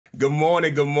Good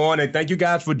morning. Good morning. Thank you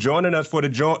guys for joining us for the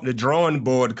drawing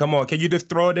board. Come on, can you just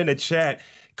throw it in the chat?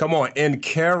 Come on,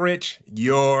 encourage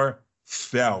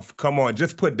yourself. Come on,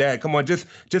 just put that. Come on, just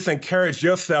encourage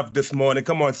yourself this morning.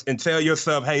 Come on and tell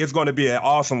yourself, hey, it's going to be an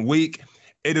awesome week.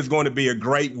 It is going to be a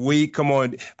great week. Come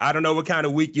on. I don't know what kind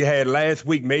of week you had last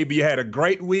week. Maybe you had a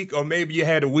great week, or maybe you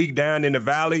had a week down in the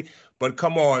valley. But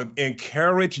come on,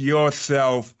 encourage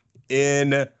yourself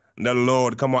in the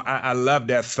Lord. Come on. I love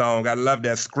that song. I love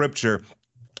that scripture.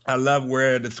 I love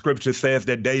where the scripture says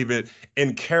that David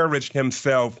encouraged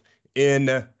himself in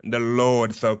the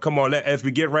Lord. So come on, as we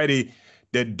get ready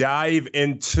to dive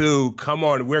into, come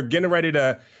on, we're getting ready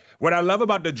to. What I love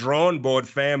about the drawing board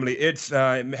family, it's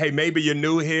hey, maybe you're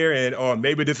new here, or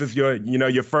maybe this is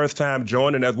your first time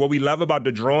joining us. What we love about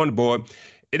the drawing board,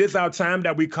 it is our time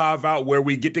that we carve out where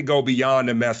we get to go beyond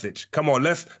the message. Come on,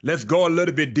 let's go a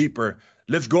little bit deeper.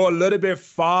 Let's go a little bit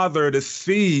farther to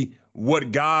see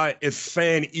what God is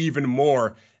saying even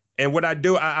more. And what I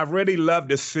really love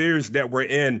the series that we're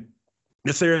in,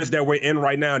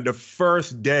 right now, the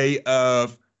first day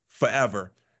of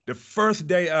forever. The first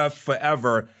day of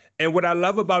forever. And what I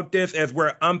love about this as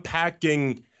we're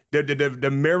unpacking the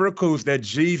miracles that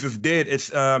Jesus did, it's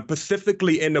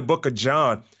specifically in the book of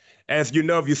John. As you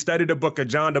know, if you study the book of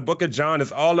John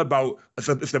is all about,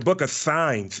 it's the book of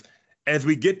signs. As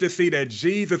we get to see that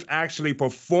Jesus actually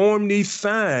performed these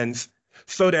signs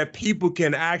so that people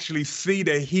can actually see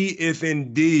that he is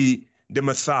indeed the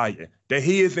Messiah, that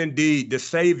he is indeed the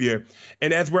Savior.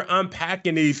 And as we're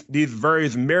unpacking these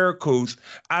various miracles,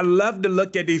 I love to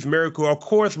look at these miracles. Of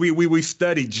course, we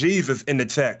study Jesus in the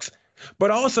text, but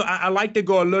also I like to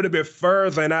go a little bit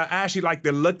further, and I actually like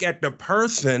to look at the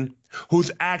person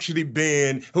who's actually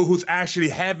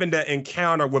having the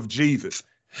encounter with Jesus.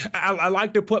 I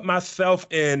like to put myself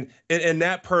in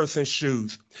that person's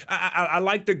shoes. I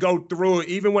like to go through it,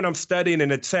 even when I'm studying in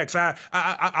the text.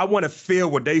 I want to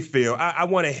feel what they feel. I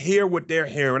want to hear what they're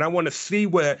hearing. I want to see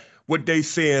what they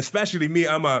see. Especially me,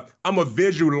 I'm a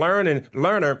visual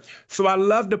learner. So I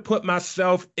love to put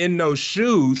myself in those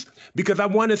shoes because I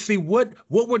want to see what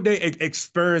were they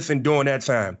experiencing during that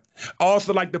time. I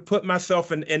also like to put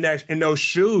myself in those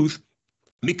shoes,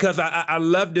 because I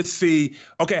love to see,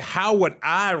 okay, how would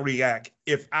I react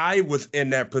if I was in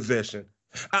that position?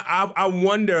 I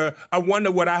wonder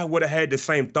what I would have had the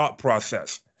same thought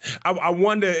process. I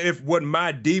wonder if what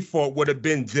my default would have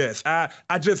been this. I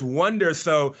just wonder.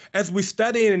 So as we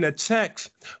study in the text,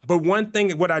 but one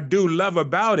thing, what I do love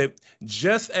about it,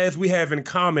 just as we have in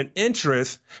common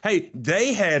interest, hey,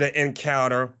 they had an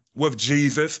encounter with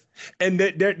Jesus, and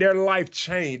their life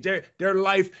changed. Their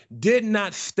life did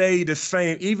not stay the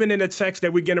same. Even in the text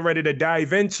that we're getting ready to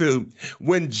dive into,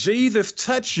 when Jesus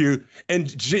touched you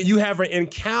and you have an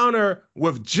encounter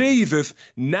with Jesus,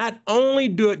 not only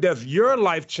does your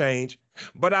life change,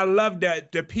 but I love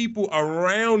that the people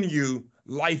around you,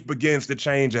 life begins to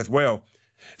change as well.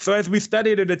 So as we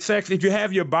study the text, if you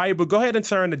have your Bible, go ahead and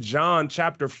turn to John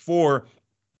chapter 4.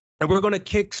 And we're going to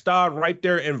kickstart right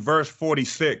there in verse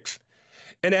 46.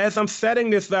 And as I'm setting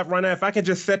this up right now, if I can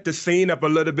just set the scene up a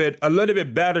little bit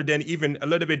better than even a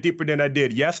little bit deeper than I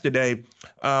did yesterday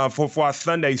for our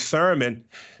Sunday sermon.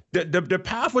 The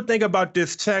powerful thing about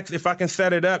this text, if I can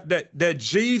set it up, that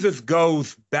Jesus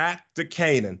goes back to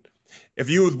Canaan.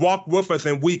 If you walk with us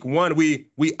in week 1,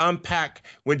 we unpack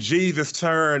when Jesus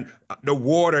turned the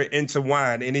water into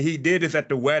wine, and he did this at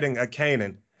the wedding of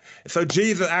Canaan. So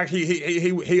Jesus actually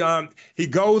he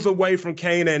goes away from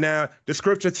Canaan. Now the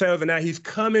scripture tells us now he's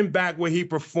coming back where he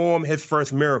performed his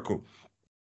first miracle.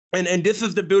 And this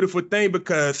is the beautiful thing,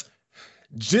 because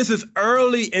this is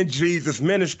early in Jesus'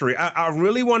 ministry. I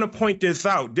really want to point this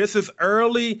out. This is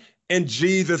early in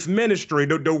Jesus' ministry.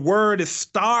 The word is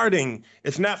starting.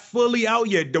 It's not fully out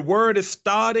yet. The word is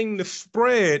starting to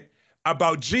spread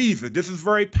about Jesus. This is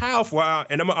very powerful.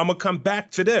 And I'm gonna come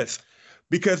back to this,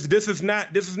 because this is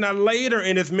not later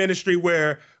in his ministry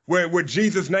where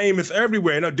Jesus' name is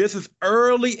everywhere. No, this is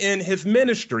early in his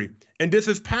ministry, and this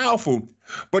is powerful.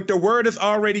 But the word is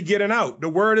already getting out. The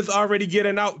word is already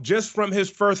getting out just from his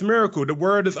first miracle. The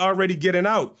word is already getting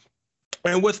out.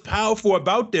 And what's powerful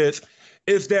about this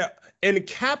is that in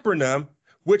Capernaum,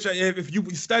 which if you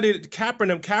studied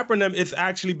Capernaum is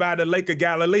actually by the Lake of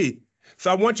Galilee. So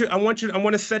I want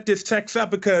to set this text up,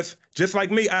 because just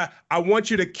like me, I want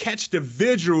you to catch the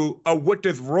visual of what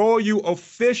this royal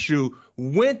official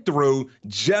went through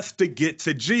just to get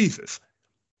to Jesus.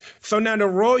 So now the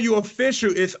royal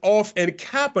official is off in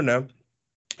Capernaum,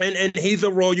 And he's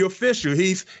a royal official.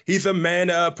 He's a man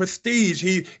of prestige.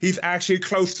 He's actually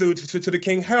close to the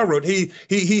King Herod.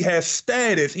 He has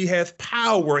status. He has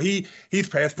power. He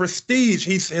has prestige.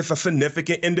 He's a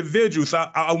significant individual. So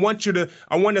I want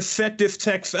to set this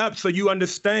text up so you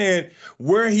understand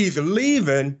where he's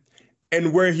leaving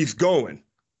and where he's going.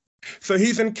 So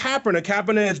he's in Capernaum.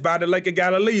 Capernaum is by the Lake of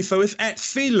Galilee. So it's at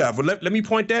sea level. Let me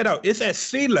point that out. It's at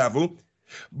sea level,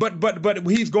 but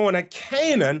he's going to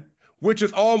Canaan, which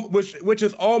is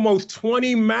almost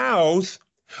 20 miles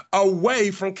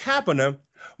away from Capernaum,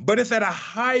 but it's at a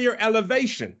higher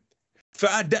elevation. So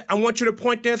I want you to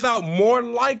point this out. More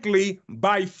likely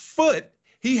by foot,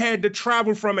 he had to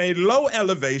travel from a low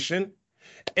elevation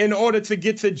in order to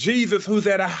get to Jesus, who's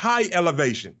at a high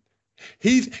elevation.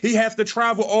 He has to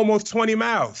travel almost 20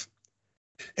 miles.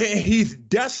 He's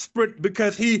desperate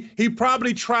because he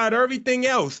probably tried everything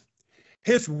else.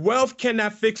 His wealth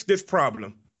cannot fix this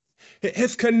problem.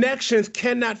 His connections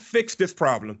cannot fix this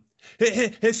problem.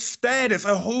 His status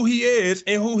of who he is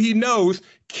and who he knows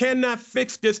cannot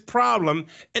fix this problem.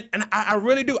 And I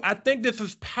really do. I think this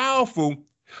is powerful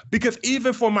because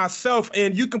even for myself,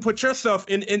 and you can put yourself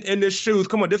in the shoes.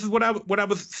 Come on, this is what I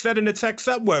was setting the text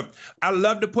up with. I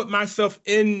love to put myself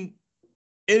in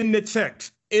the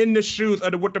text, in the shoes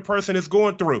of what the person is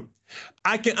going through.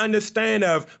 I can understand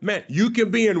man, you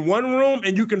can be in one room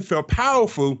and you can feel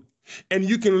powerful, and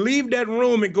you can leave that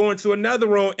room and go into another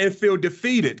room and feel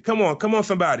defeated. Come on,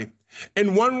 somebody.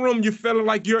 In one room, you feel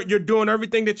like you're doing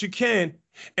everything that you can,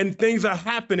 and things are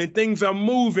happening, things are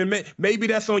moving. Maybe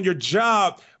that's on your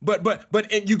job, but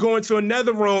you go into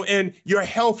another room and your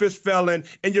health is failing,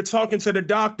 and you're talking to the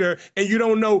doctor, and you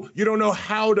don't know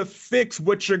how to fix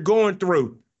what you're going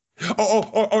through.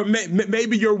 Or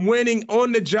maybe you're winning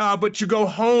on the job, but you go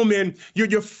home and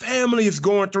your family is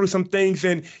going through some things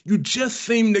and you just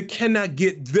seem to cannot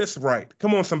get this right.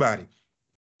 Come on, somebody.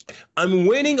 I'm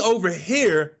winning over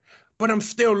here, but I'm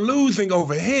still losing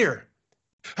over here.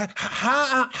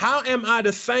 How am I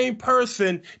the same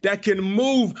person that can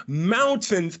move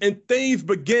mountains and things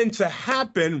begin to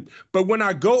happen, but when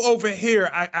I go over here,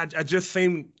 I just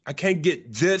seem I can't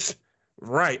get this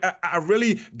right. I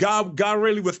really, God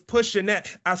really was pushing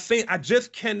that. I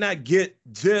just cannot get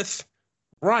this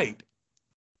right.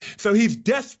 So he's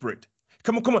desperate.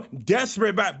 Come on,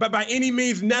 desperate by any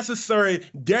means necessary.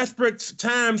 Desperate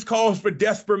times calls for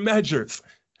desperate measures.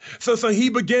 So he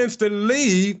begins to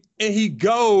leave and he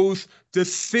goes to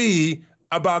see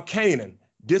about Canaan.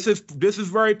 This is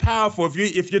very powerful.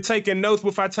 If you're taking notes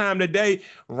with our time today,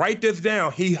 write this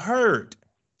down. He heard.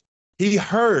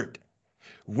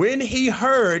 When he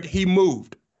heard, he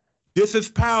moved. This is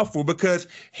powerful because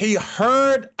he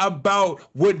heard about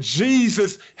what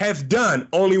Jesus has done.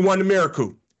 Only one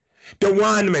miracle. The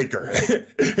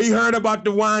winemaker. He heard about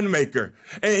the winemaker.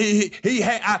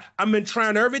 And I've been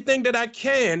trying everything that I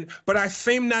can, but I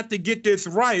seem not to get this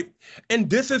right. And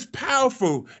this is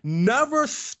powerful. Never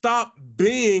stop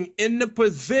being in the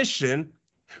position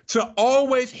to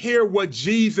always hear what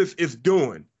Jesus is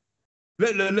doing.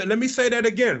 Let me say that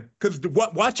again, because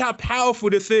watch how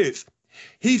powerful this is.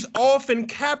 He's off in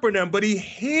Capernaum, but he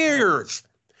hears,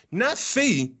 not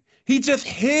see, he just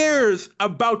hears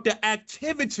about the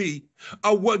activity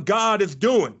of what God is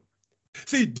doing.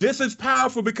 See, this is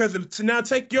powerful because now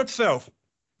take yourself.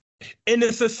 In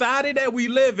the society that we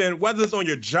live in, whether it's on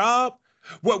your job,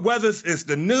 whether it's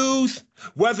the news,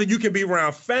 whether you can be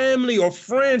around family or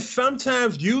friends,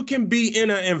 sometimes you can be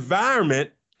in an environment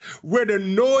where the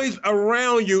noise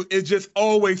around you is just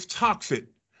always toxic.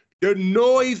 The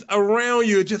noise around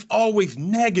you is just always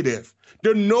negative.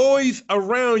 The noise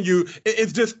around you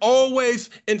is just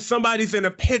always, and somebody's in a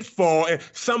pitfall, and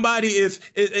somebody is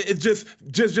just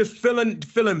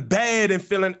feeling bad and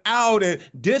feeling out, and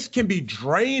this can be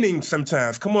draining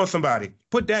sometimes. Come on, somebody,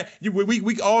 put that.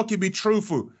 We all can be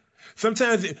truthful.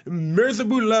 Sometimes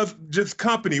miserable loves just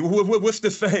company. What's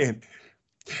the saying?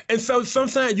 And so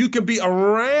sometimes you can be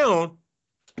around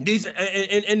these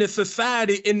in the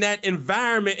society, in that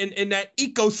environment, in that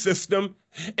ecosystem,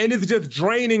 and it's just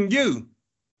draining you.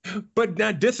 But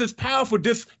now this is powerful.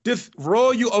 This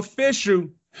royal official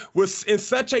was in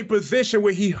such a position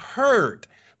where he heard.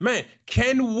 Man,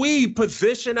 can we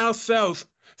position ourselves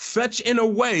such in a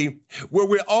way where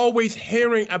we're always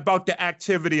hearing about the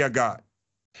activity of God?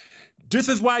 This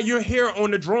is why you're here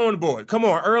on the drawing board. Come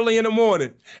on, early in the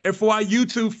morning. And for our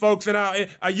YouTube folks and our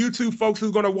YouTube folks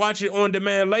who's going to watch it on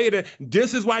demand later,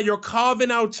 this is why you're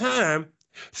carving out time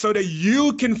so that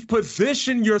you can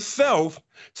position yourself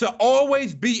to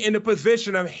always be in a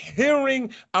position of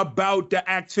hearing about the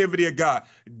activity of God.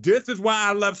 This is why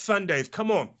I love Sundays.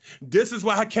 Come on. This is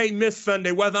why I can't miss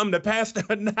Sunday, whether I'm the pastor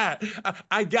or not.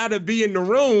 I got to be in the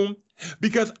room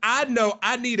because I know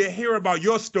I need to hear about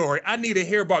your story. I need to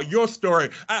hear about your story.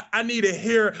 I need to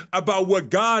hear about what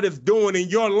God is doing in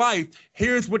your life.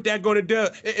 Here's what that's going to do.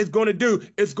 It's going to do.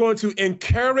 It's going to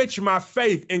encourage my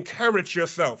faith. Encourage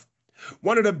yourself.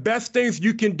 One of the best things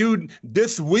you can do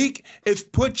this week is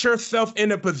put yourself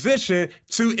in a position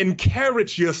to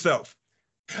encourage yourself.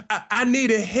 I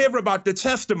need to hear about the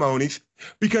testimonies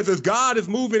because as God is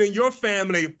moving in your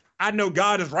family, I know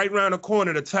God is right around the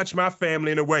corner to touch my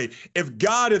family in a way. If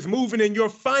God is moving in your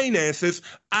finances,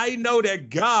 I know that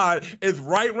God is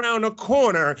right around the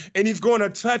corner and he's going to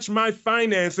touch my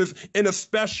finances in a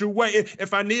special way.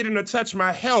 If I need him to touch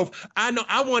my health, I know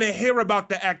I want to hear about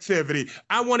the activity.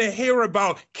 I want to hear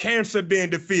about cancer being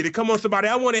defeated. Come on, somebody.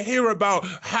 I want to hear about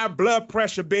high blood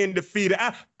pressure being defeated.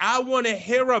 I want to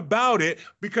hear about it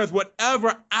because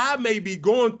whatever I may be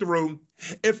going through,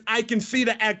 if I can see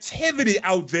the activity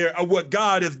out there of what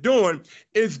God is doing,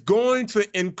 it's going to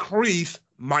increase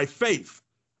my faith.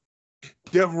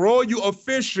 The royal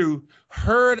official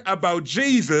heard about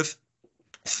Jesus,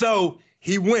 so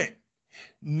he went.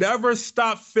 Never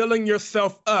stop filling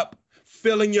yourself up,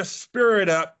 filling your spirit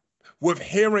up with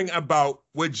hearing about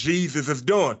what Jesus is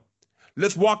doing.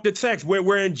 Let's walk the text.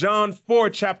 We're in John 4,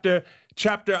 chapter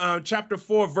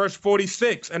 4, verse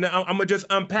 46. And I'm gonna just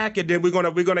unpack it. Then we're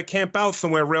gonna camp out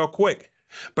somewhere real quick.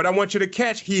 But I want you to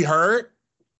catch. He heard.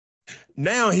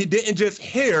 Now he didn't just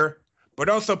hear, but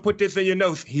also put this in your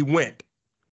notes. He went.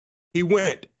 He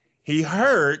went. He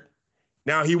heard.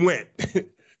 Now he went.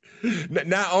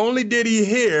 Not only did he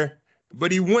hear,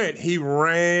 but he went. He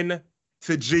ran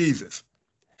to Jesus.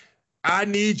 I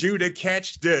need you to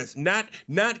catch this. Not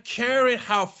caring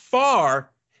how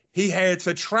far he had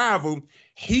to travel.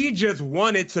 He just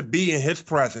wanted to be in his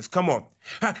presence. Come on.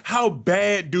 How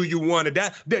bad do you want it?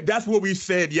 That's what we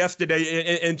said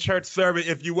yesterday in church service.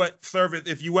 If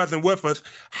you wasn't with us,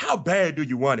 how bad do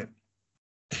you want it?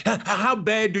 How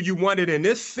bad do you want it in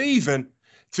this season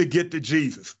to get to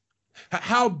Jesus?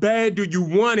 How bad do you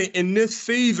want it in this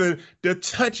season to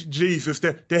touch Jesus,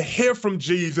 to hear from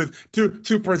Jesus,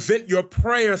 to present your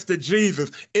prayers to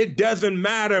Jesus? It doesn't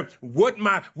matter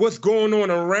what's going on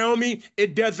around me.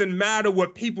 It doesn't matter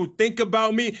what people think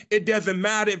about me. It doesn't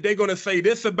matter if they're going to say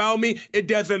this about me. It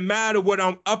doesn't matter what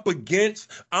I'm up against.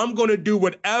 I'm going to do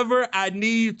whatever I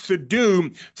need to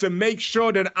do to make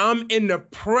sure that I'm in the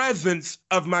presence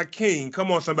of my King.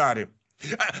 Come on, somebody.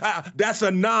 That's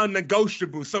a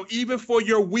non-negotiable. So even for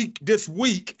your week this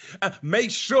week,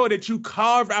 make sure that you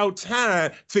carve out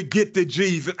time to get to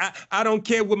Jesus. I don't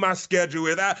care what my schedule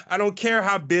is. I don't care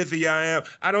how busy I am.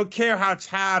 I don't care how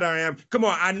tired I am. Come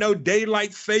on, I know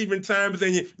daylight saving times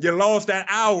and you lost that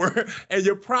hour and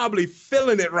you're probably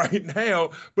feeling it right now.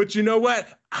 But you know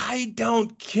what? I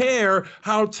don't care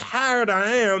how tired I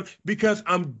am because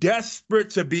I'm desperate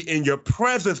to be in your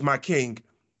presence, my King.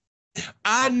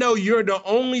 I know you're the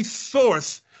only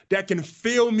source that can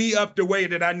fill me up the way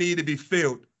that I need to be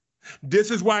filled.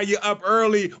 This is why you're up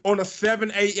early on a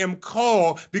 7 a.m.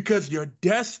 call, because you're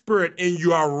desperate and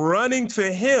you are running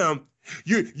to him.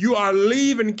 You are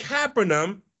leaving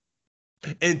Capernaum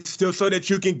and still so that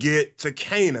you can get to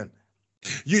Canaan.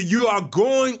 You are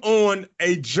going on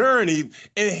a journey,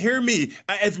 and hear me,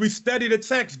 as we study the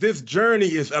text, this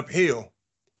journey is uphill.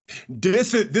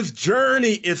 This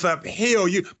journey is uphill.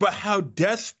 But how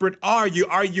desperate are you?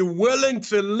 Are you willing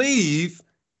to leave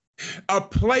a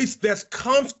place that's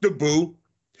comfortable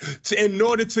in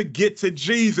order to get to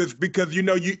Jesus? Because you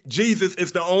know Jesus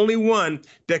is the only one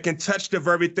that can touch the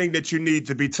very thing that you need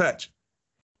to be touched.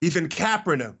 He's in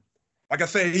Capernaum. Like I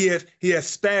said, he has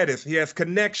status, he has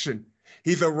connection.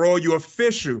 He's a royal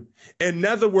official. In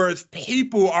other words,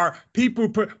 people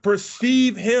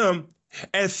perceive him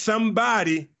as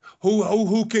somebody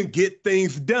who can get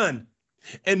things done.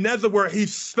 In other words,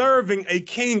 he's serving a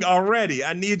king already.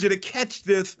 I need you to catch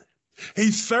this.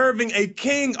 He's serving a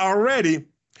king already.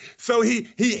 So he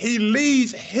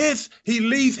leaves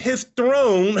his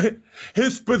throne,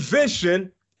 his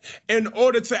position, in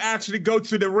order to actually go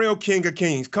to the real King of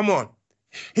Kings. Come on.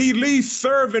 He leaves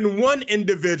serving one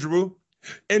individual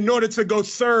in order to go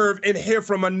serve and hear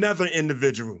from another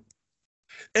individual.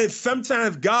 And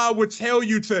sometimes God will tell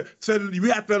you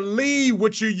you have to leave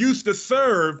what you used to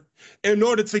serve in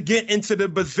order to get into the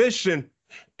position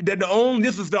that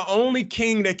this is the only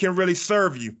king that can really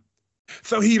serve you.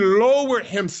 So he lowered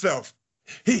himself.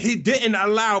 He didn't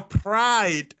allow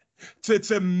pride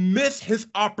to miss his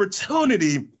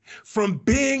opportunity from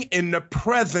being in the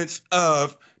presence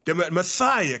of the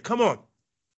Messiah. Come on.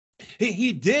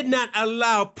 He did not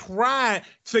allow pride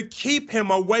to keep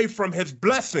him away from his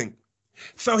blessing.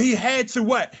 So he had to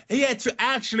what? He had to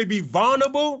actually be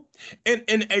vulnerable and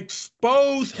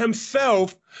expose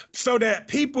himself so that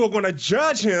people are going to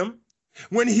judge him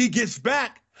when he gets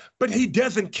back, but he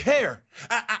doesn't care.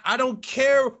 I don't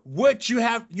care what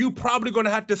you probably going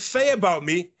to have to say about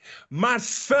me. My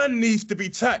son needs to be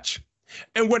touched.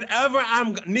 And whatever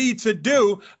I need to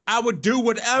do, I would do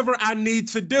whatever I need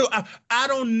to do. I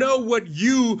don't know what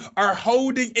you are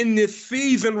holding in this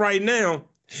season right now.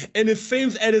 And it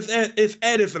seems it's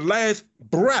at its last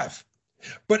breath.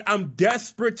 But I'm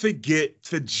desperate to get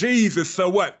to Jesus. So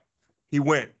what? He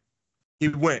went. He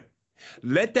went.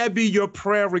 Let that be your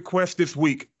prayer request this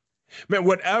week. Man,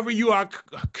 whatever you are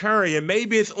carrying,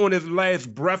 maybe it's on his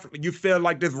last breath. You feel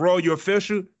like this royal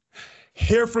official.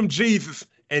 Hear from Jesus.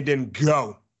 And then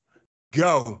go.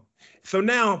 So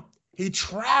now he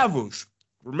travels.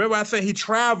 Remember I said he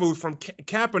travels from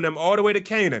Capernaum all the way to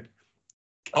Canaan,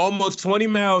 almost 20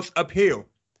 miles uphill.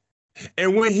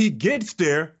 And when he gets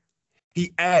there,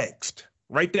 he asked.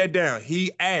 Write that down.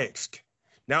 He asked.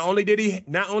 Not only did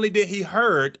he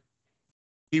heard,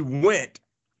 he went,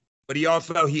 but he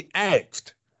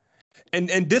asked.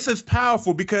 And this is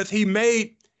powerful because he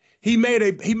made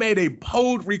a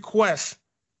bold request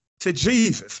to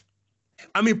Jesus.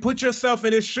 I mean, put yourself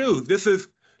in his shoes. This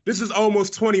is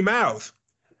almost 20 miles.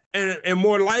 And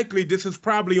more likely, this is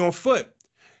probably on foot.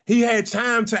 He had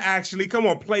time to actually, come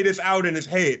on, play this out in his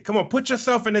head. Come on, put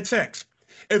yourself in the text.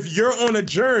 If you're on a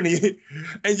journey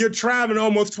and you're traveling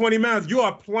almost 20 miles, you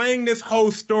are playing this whole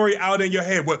story out in your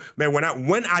head. Well, man,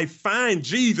 when I find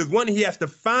Jesus, he has to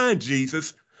find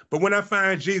Jesus. But when I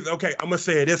find Jesus, okay, I'm going to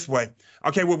say it this way.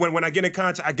 Okay, well, when I get in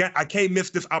contact, I can't miss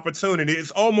this opportunity.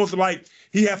 It's almost like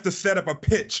he has to set up a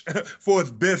pitch for his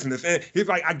business. And he's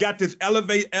like, I got this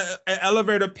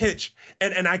elevator pitch,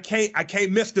 and I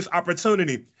can't miss this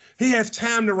opportunity. He has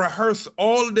time to rehearse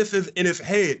all of this in his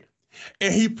head.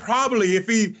 And he probably,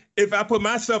 if I put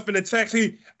myself in the text,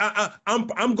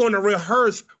 I'm going to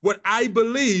rehearse what I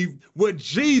believe what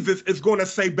Jesus is going to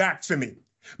say back to me.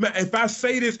 Man, if I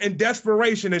say this in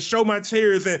desperation and show my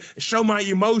tears and show my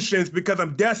emotions because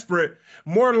I'm desperate,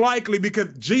 more likely because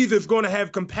Jesus is going to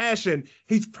have compassion,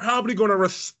 he's probably going to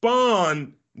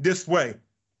respond this way.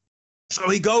 So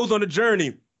he goes on a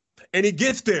journey and he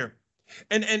gets there.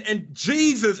 And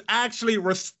Jesus actually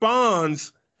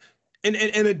responds in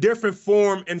a different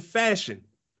form and fashion.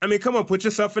 I mean, come on, put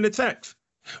yourself in the text.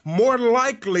 More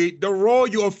likely, the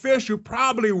royal official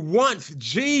probably wants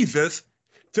Jesus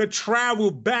to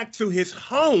travel back to his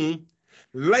home,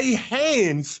 lay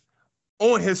hands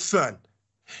on his son.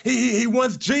 He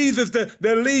wants Jesus to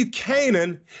leave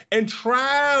Canaan and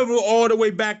travel all the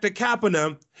way back to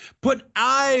Capernaum, put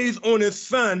eyes on his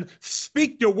son,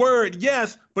 speak the word,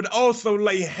 yes, but also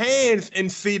lay hands and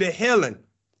see the healing.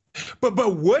 But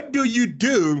what do you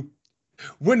do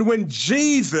when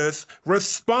Jesus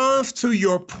responds to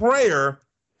your prayer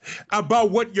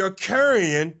about what you're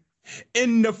carrying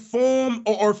in the form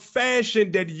or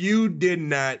fashion that you did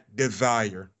not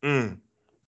desire?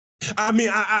 I mean,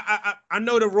 I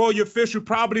know the royal official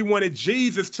probably wanted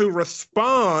Jesus to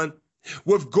respond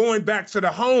with going back to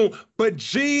the home, but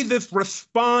Jesus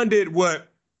responded with,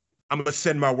 I'm going to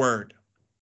send my word.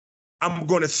 I'm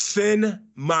going to send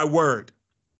my word.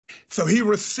 So he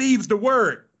receives the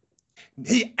word.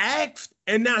 He asked,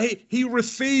 and now he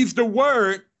receives the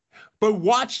word. But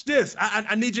watch this.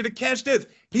 I need you to catch this.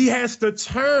 He has to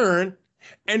turn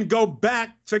and go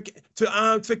back to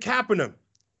Capernaum.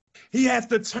 He has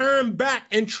to turn back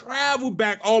and travel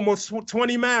back almost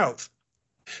 20 miles.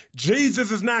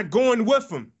 Jesus is not going with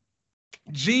him.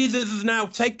 Jesus is now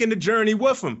taking the journey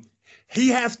with him. He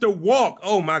has to walk.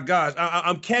 Oh my gosh,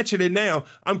 I'm catching it now.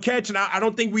 I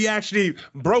don't think we actually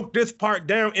broke this part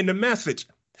down in the message.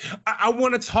 I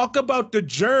want to talk about the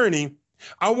journey.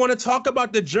 I want to talk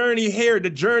about the journey here, the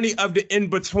journey of the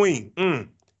in-between.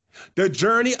 The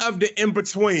journey of the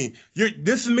in-between.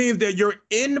 This means that you're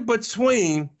in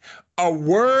between a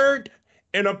word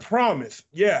and a promise.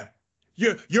 Yeah.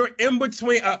 You're in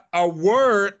between a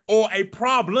word or a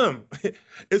problem.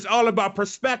 It's all about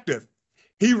perspective.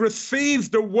 He receives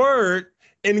the word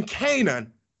in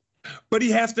Canaan, but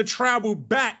he has to travel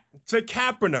back to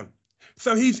Capernaum.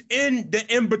 So he's in the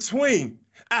in-between.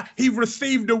 He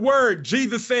received the word.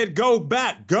 Jesus said, go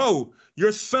back, go.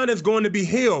 your son is going to be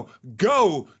healed.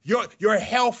 Go, your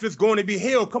health is going to be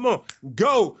healed. Come on,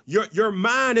 go, your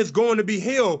mind is going to be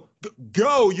healed.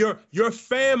 Go, your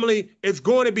family is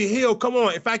going to be healed. Come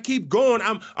on, if I keep going,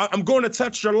 I'm going to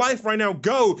touch your life right now.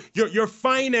 Go, your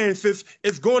finances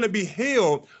is going to be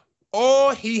healed.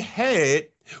 All he had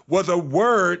was a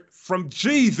word from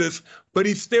Jesus, but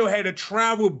he still had to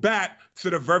travel back to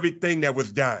the very thing that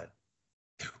was done.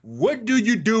 What do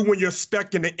you do when you're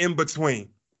stuck in the in-between?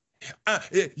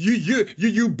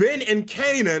 You've been in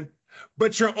Canaan,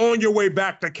 but you're on your way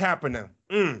back to Capernaum.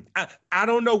 I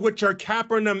don't know what your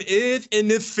Capernaum is in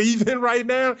this season right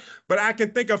now, but I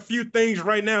can think of a few things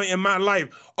right now in my life.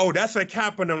 Oh, that's a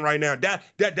Capernaum right now.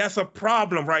 That's a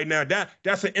problem right now.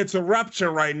 That's an interruption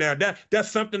right now. That's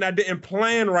something I didn't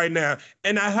plan right now,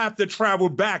 and I have to travel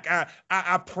back.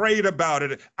 I prayed about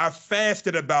it. I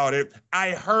fasted about it. I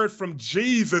heard from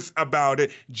Jesus about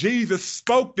it. Jesus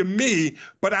spoke to me,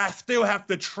 but I still have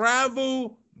to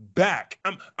travel back.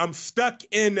 I'm stuck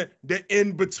in the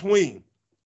in-between.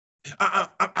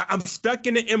 I'm stuck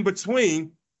in the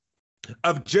in-between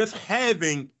of just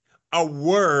having a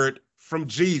word from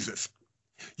Jesus.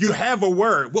 You have a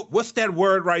word. What's that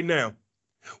word right now?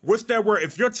 What's that word?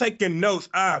 If you're taking notes,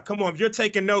 come on, if you're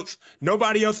taking notes,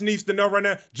 nobody else needs to know right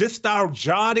now. Just start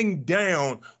jotting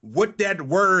down what that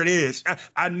word is.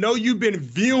 I know you've been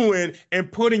viewing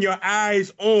and putting your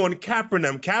eyes on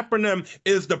Capernaum. Capernaum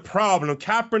is the problem.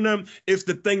 Capernaum is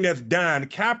the thing that's done.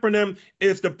 Capernaum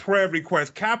is the prayer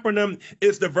request. Capernaum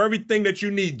is the very thing that you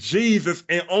need Jesus,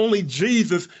 and only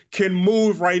Jesus can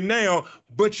move right now,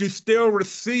 but you still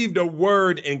received a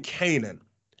word in Canaan.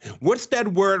 What's that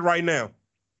word right now?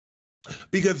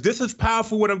 Because this is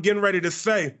powerful what I'm getting ready to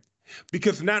say,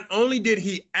 because not only did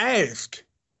he ask,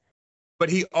 but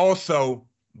he also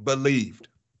believed.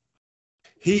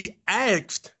 He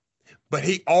asked, but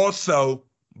he also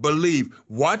believed.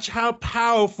 Watch how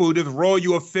powerful this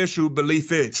royal official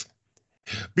belief is,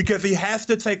 because he has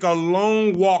to take a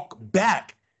long walk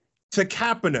back to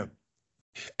Capernaum.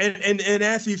 And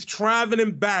as he's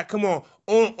traveling back, come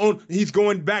on, he's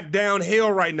going back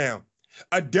downhill right now.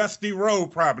 A dusty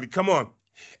road, probably. Come on.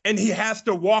 And he has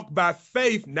to walk by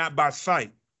faith, not by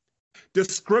sight. The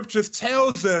scriptures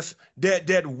tells us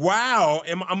that while,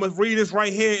 and I'm going to read this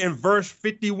right here in verse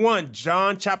 51,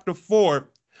 John chapter 4,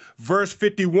 verse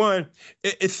 51,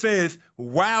 it says,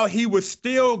 while he was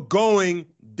still going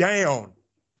down,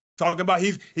 talking about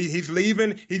he's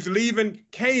leaving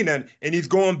Canaan, and he's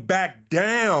going back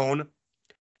down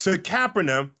to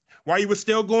Capernaum. While he was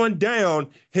still going down,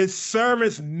 his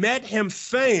servants met him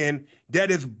saying that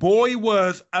his boy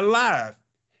was alive.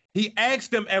 He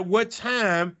asked them, at what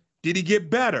time did he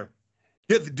get better?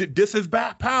 This is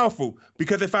powerful,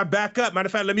 because if I back up, matter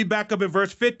of fact, let me back up in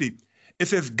verse 50. It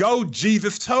says, go,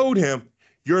 Jesus told him,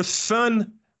 your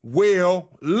son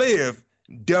will live.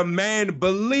 The man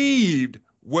believed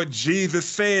what Jesus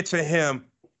said to him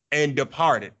and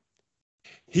departed.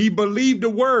 He believed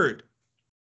the word.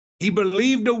 He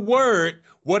believed the word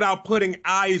without putting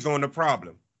eyes on the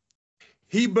problem.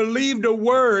 He believed the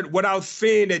word without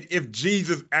saying that if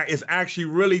Jesus is actually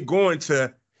really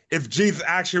if Jesus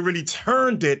actually really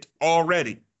turned it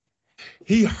already.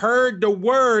 He heard the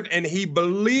word and he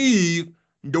believed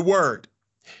the word.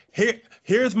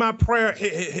 Here's my prayer.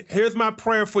 Here's my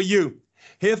prayer for you.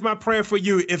 Here's my prayer for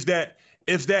you is that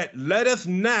let us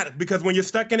not, because when you're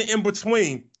stuck in the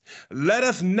in-between, let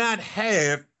us not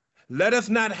have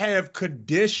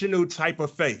conditional type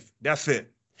of faith. That's it.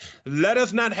 Let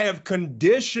us not have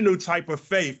conditional type of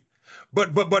faith,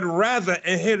 but rather,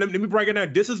 and here, let me break it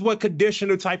down. This is what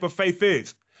conditional type of faith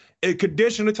is. A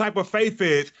conditional type of faith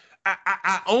is,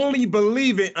 I only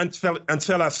believe it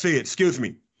until I see it. Excuse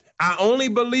me. I only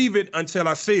believe it until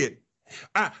I see it.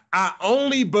 I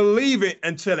only believe it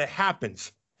until it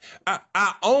happens.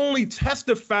 I only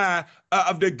testify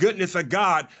of the goodness of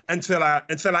God until I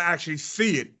actually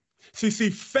see it. See,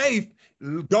 faith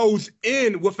goes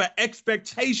in with an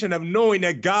expectation of knowing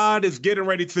that God is getting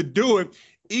ready to do it,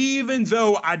 even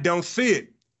though I don't see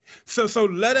it. So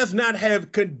let us not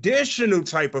have conditional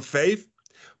type of faith,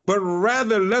 but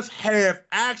rather let's have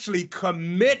actually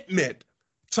commitment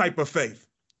type of faith.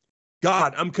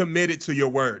 God, I'm committed to your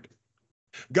word.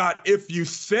 God, if you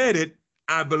said it,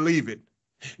 I believe it.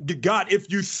 God,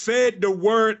 if you said the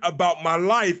word about my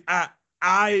life,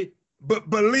 I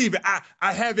believe it.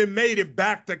 I haven't made it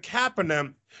back to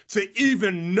Capernaum to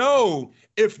even know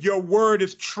if your word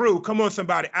is true. Come on,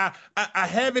 somebody. I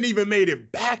haven't even made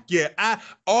it back yet.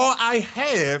 All I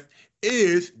have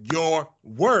is your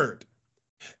word.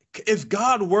 Is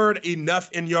God's word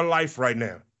enough in your life right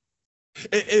now?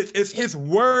 Is his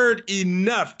word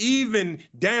enough? Even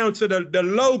down to the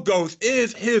logos,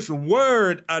 is his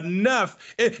word enough?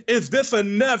 Is this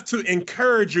enough to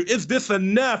encourage you? Is this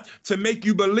enough to make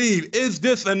you believe? Is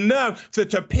this enough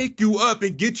to pick you up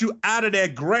and get you out of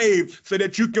that grave so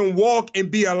that you can walk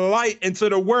and be a light into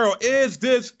the world? Is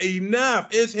this enough?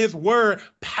 Is his word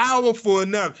powerful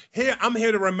enough? I'm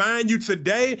here to remind you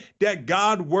today that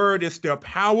God's word is still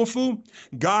powerful.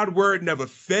 God's word never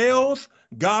fails.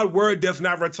 God's word does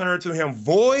not return to him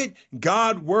void.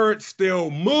 God's word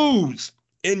still moves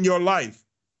in your life.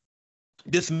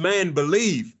 This man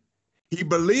believed. He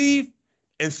believed,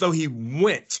 and so he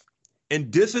went.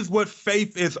 And this is what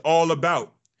faith is all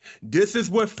about. This is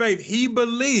what faith, he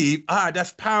believed.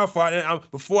 That's powerful.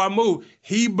 Before I move,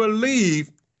 he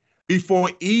believed before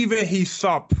even he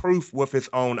saw proof with his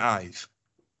own eyes.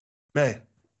 Man.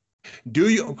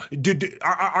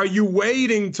 Are you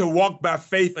waiting to walk by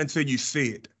faith until you see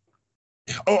it?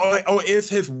 Or is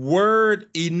his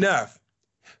word enough?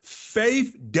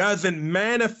 Faith doesn't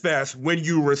manifest when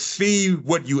you receive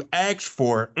what you ask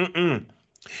for.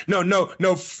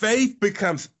 No. Faith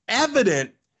becomes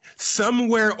evident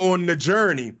somewhere on the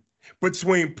journey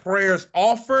between prayers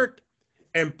offered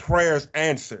and prayers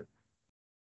answered.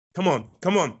 Come on.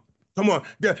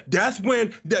 That's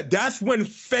when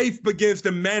faith begins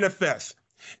to manifest.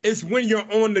 It's when you're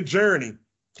on the journey.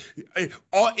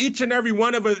 Each and every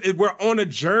one of us, we're on a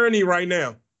journey right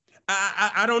now.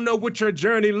 I don't know what your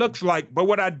journey looks like, but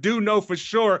what I do know for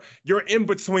sure, you're in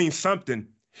between something.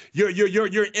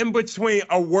 You're in between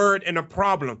a word and a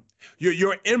problem.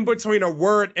 You're in between a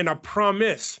word and a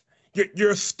promise.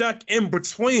 You're stuck in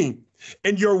between.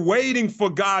 And you're waiting for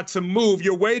God to move.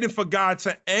 You're waiting for God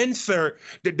to answer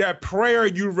that prayer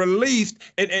you released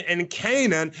in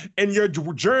Canaan, and you're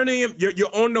journeying,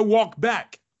 you're on the walk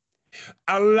back.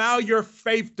 Allow your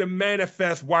faith to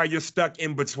manifest while you're stuck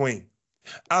in between.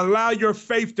 Allow your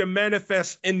faith to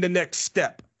manifest in the next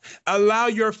step. Allow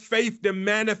your faith to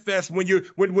manifest when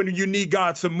you need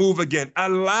God to move again.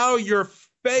 Allow your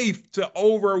faith to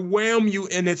overwhelm you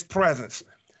in his presence.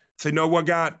 Say, you know what,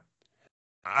 God?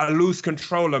 I lose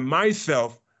control of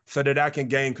myself so that I can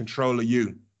gain control of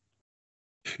you.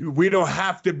 We don't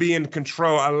have to be in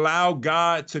control. Allow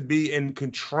God to be in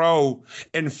control,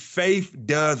 and faith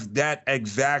does that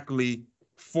exactly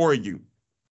for you.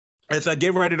 As I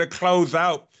get ready to close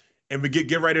out and we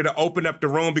get ready to open up the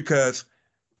room, because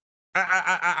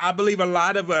I believe a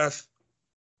lot of us,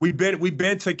 we've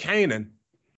been to Canaan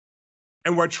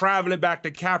and we're traveling back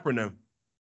to Capernaum.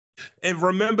 And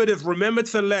remember this, remember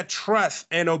to let trust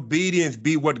and obedience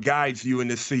be what guides you in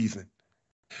this season.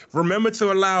 Remember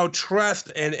to allow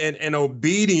trust and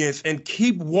obedience, and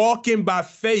keep walking by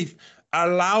faith,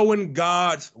 allowing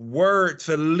God's word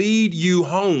to lead you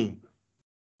home.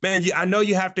 Man, I know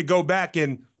you have to go back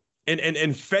and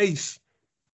face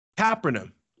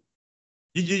Capernaum.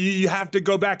 You have to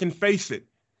go back and face it.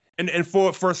 And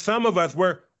for some of us,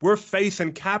 we're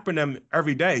facing Capernaum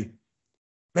every day.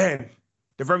 Man,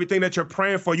 the very thing that you're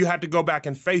praying for, you have to go back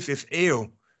and face. It's ill.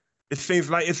 It seems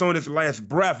like it's on its last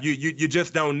breath. You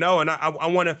just don't know. And I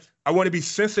want to be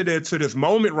sensitive to this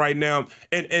moment right now.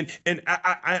 And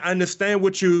I understand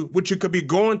what you could be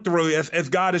going through as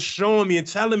God is showing me and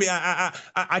telling me.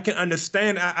 I can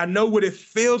understand. I know what it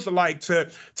feels like to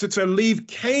leave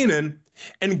Canaan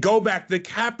and go back to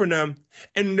Capernaum.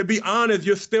 And to be honest,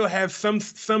 you still have some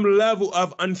level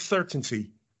of uncertainty.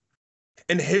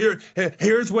 And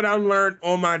here's what I learned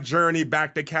on my journey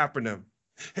back to Capernaum.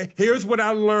 Here's what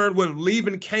I learned with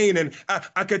leaving Canaan.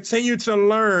 I continue to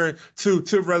learn to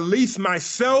release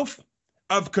myself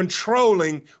of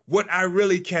controlling what I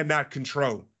really cannot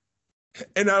control,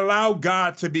 and allow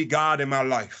God to be God in my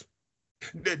life.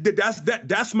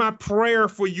 That's my prayer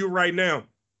for you right now.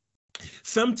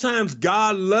 Sometimes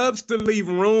God loves to leave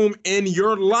room in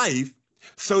your life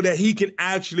so that he can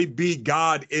actually be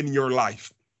God in your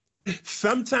life.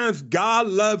 Sometimes God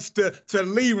loves to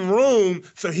leave room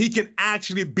so he can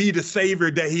actually be the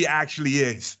savior that he actually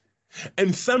is.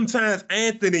 And sometimes,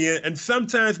 Anthony, and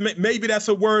sometimes maybe that's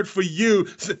a word for you.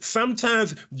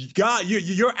 Sometimes God,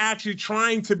 you're actually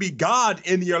trying to be God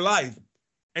in your life.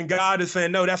 And God is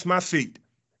saying, no, that's my seat.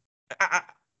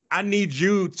 I need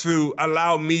you to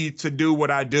allow me to do what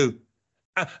I do.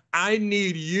 I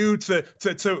need you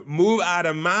to move out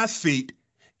of my seat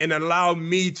and allow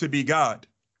me to be God.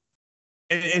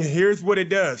 And here's what it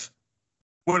does.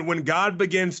 When God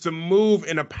begins to move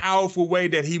in a powerful way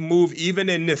that he moved even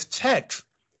in this text,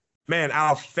 man,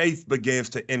 our faith begins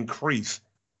to increase.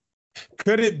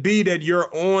 Could it be that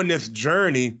you're on this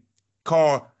journey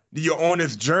so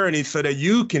that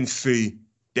you can see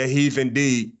that he's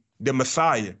indeed the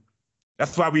Messiah?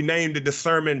 That's why we named the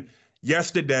sermon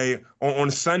yesterday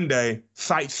on Sunday,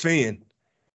 Sightseeing.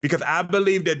 Because I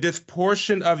believe that this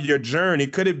portion of your journey,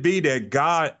 could it be that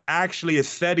God actually is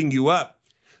setting you up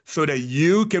so that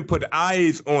you can put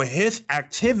eyes on his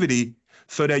activity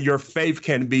so that your faith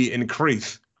can be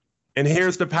increased? And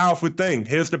here's the powerful thing.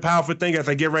 Here's the powerful thing as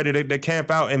I get ready to camp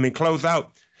out and close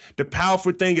out. The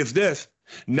powerful thing is this.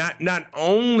 Not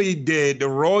only did the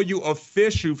royal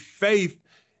official faith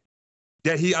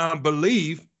that he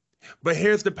believed, but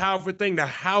here's the powerful thing. The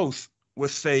house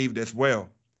was saved as well.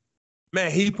 Man,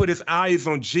 he put his eyes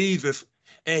on Jesus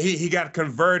and he got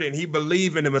converted and he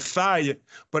believed in the Messiah,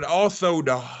 but also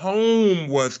the home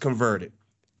was converted.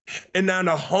 And now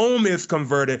the home is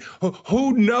converted.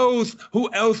 Who knows who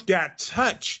else got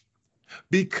touched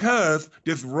because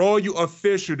this royal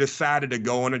official decided to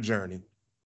go on a journey?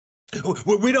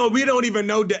 We don't even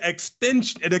know the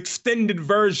extended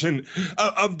version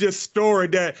of this story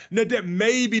that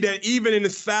maybe that even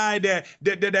inside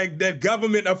that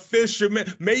government official,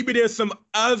 maybe there's some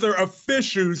other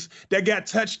officials that got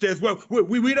touched as well.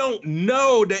 We don't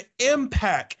know the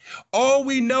impact. All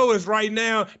we know is right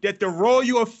now that the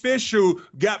royal official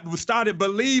started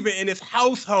believing in his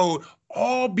household,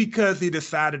 all because he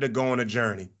decided to go on a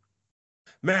journey.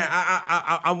 Man,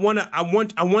 I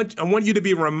want you to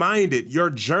be reminded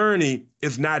your journey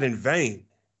is not in vain.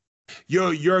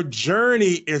 Your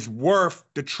journey is worth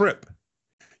the trip.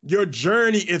 Your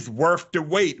journey is worth the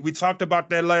wait. We talked about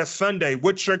that last Sunday.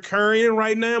 What you're carrying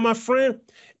right now, my friend,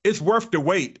 it's worth the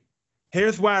wait.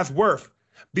 Here's why it's worth.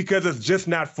 Because it's just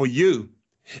not for you.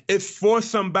 It's for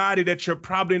somebody that you're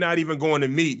probably not even going to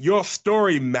meet. Your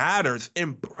story matters.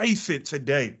 Embrace it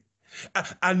today.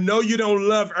 I know you don't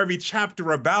love every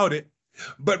chapter about it,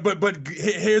 but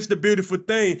here's the beautiful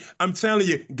thing. I'm telling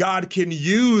you, God can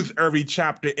use every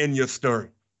chapter in your story.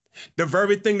 The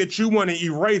very thing that you want to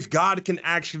erase, God can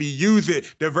actually use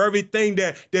it. The very thing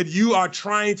that you are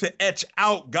trying to etch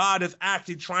out, God is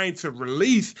actually trying to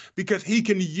release because he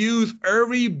can use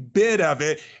every bit of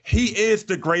it. He is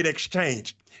the great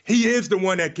exchange. He is the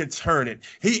one that can turn it.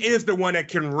 He is the one that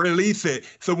can release it.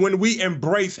 So when we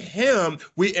embrace him,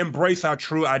 we embrace our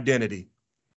true identity.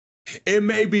 It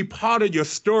may be part of your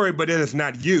story, but it is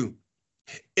not you.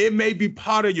 It may be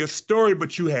part of your story,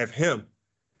 but you have him.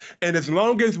 And as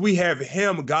long as we have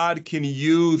him, God can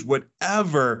use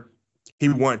whatever he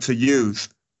wants to use.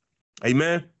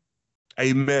 Amen.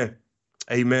 Amen.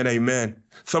 Amen. Amen.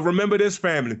 So remember this,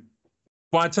 family.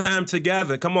 For our time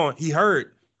together, come on, he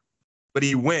heard. But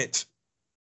he went,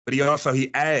 but he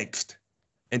asked,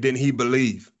 and then he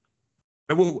believed.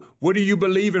 And what are you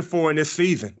believing for in this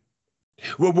season?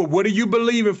 What are you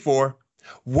believing for?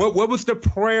 What was the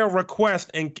prayer request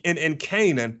in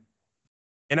Canaan?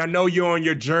 And I know you're on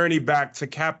your journey back to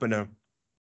Capernaum.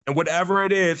 And whatever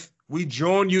it is, we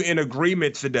join you in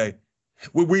agreement today.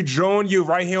 We join you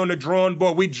right here on the drawing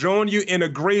board. We join you in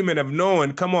agreement of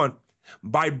knowing, come on,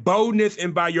 by boldness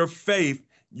and by your faith,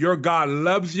 your God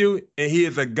loves you, and he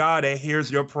is a God that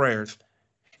hears your prayers.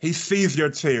 He sees your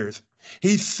tears.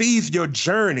 He sees your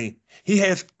journey. He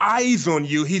has eyes on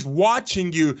you. He's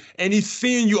watching you, and he's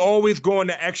seeing you always going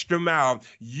the extra mile.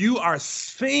 You are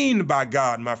seen by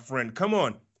God, my friend. Come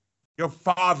on. Your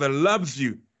Father loves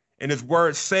you, and his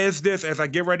word says this as I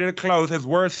get ready to close. His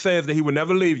word says that he will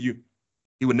never leave you.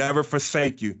 He will never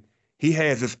forsake you. He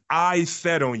has his eyes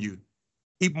set on you.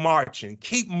 Keep marching,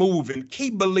 keep moving,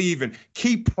 keep believing,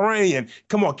 keep praying.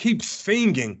 Come on, keep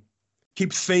singing.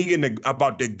 Keep singing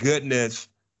about the goodness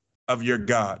of your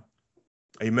God.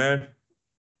 Amen.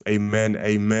 Amen.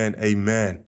 Amen. Amen.